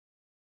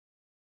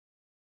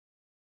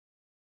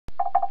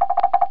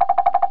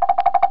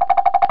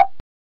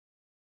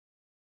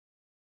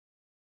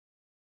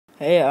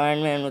Hey,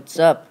 Iron Man, what's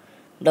up?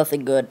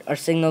 Nothing good. Our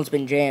signal's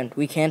been jammed.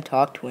 We can't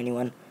talk to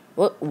anyone.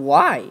 What?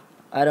 Why?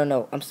 I don't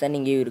know. I'm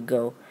sending you to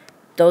go.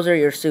 Those are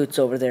your suits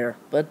over there.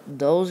 But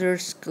those are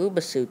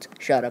scuba suits.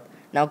 Shut up.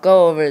 Now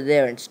go over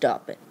there and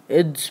stop it.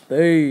 In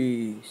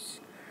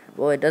space.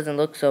 Boy, it doesn't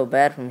look so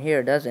bad from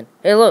here, does it?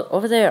 Hey, look,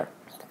 over there.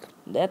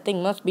 That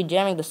thing must be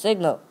jamming the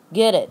signal.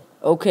 Get it.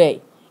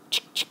 Okay.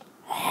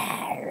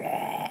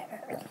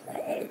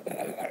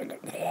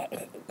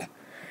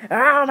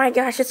 Oh my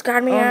gosh, it's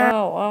got me out.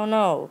 Oh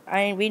no,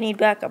 we need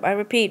backup. I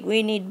repeat,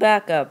 we need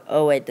backup.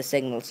 Oh wait, the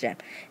signal's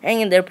jammed.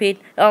 Hang in there,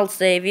 Pete. I'll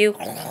save you.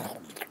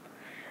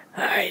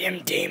 I am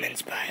Demon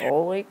Spider.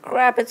 Holy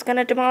crap, it's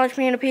gonna demolish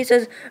me into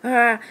pieces.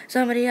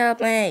 Somebody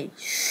help me.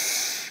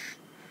 Shh.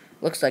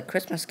 Looks like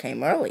Christmas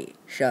came early.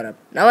 Shut up.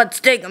 Now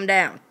let's take him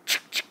down.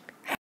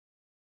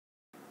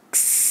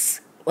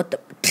 What the?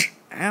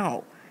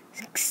 Ow.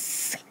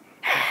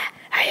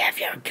 I have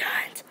your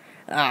guns.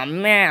 Oh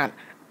man.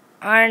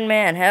 Iron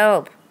Man,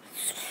 help.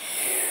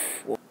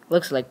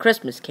 Looks like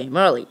Christmas came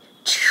early.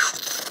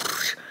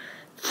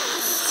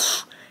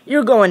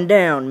 You're going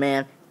down,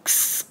 man.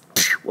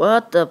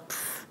 What the?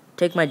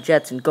 Take my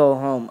jets and go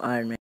home,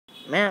 Iron Man.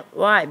 Man,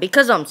 why?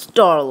 Because I'm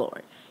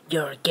Star-Lord.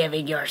 You're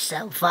giving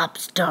yourself up,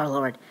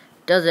 Star-Lord.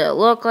 Does it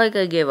look like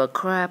I give a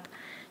crap?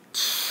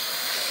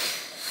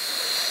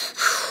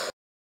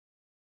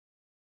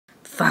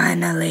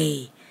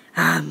 Finally,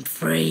 I'm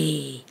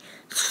free.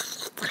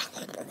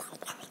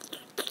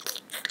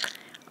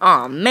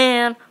 Aw,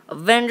 man.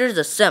 Avengers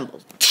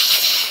assembled.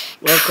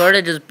 Well,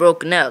 Carnage is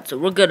broken out, so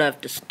we're gonna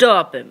have to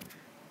stop him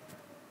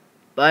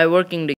by working together.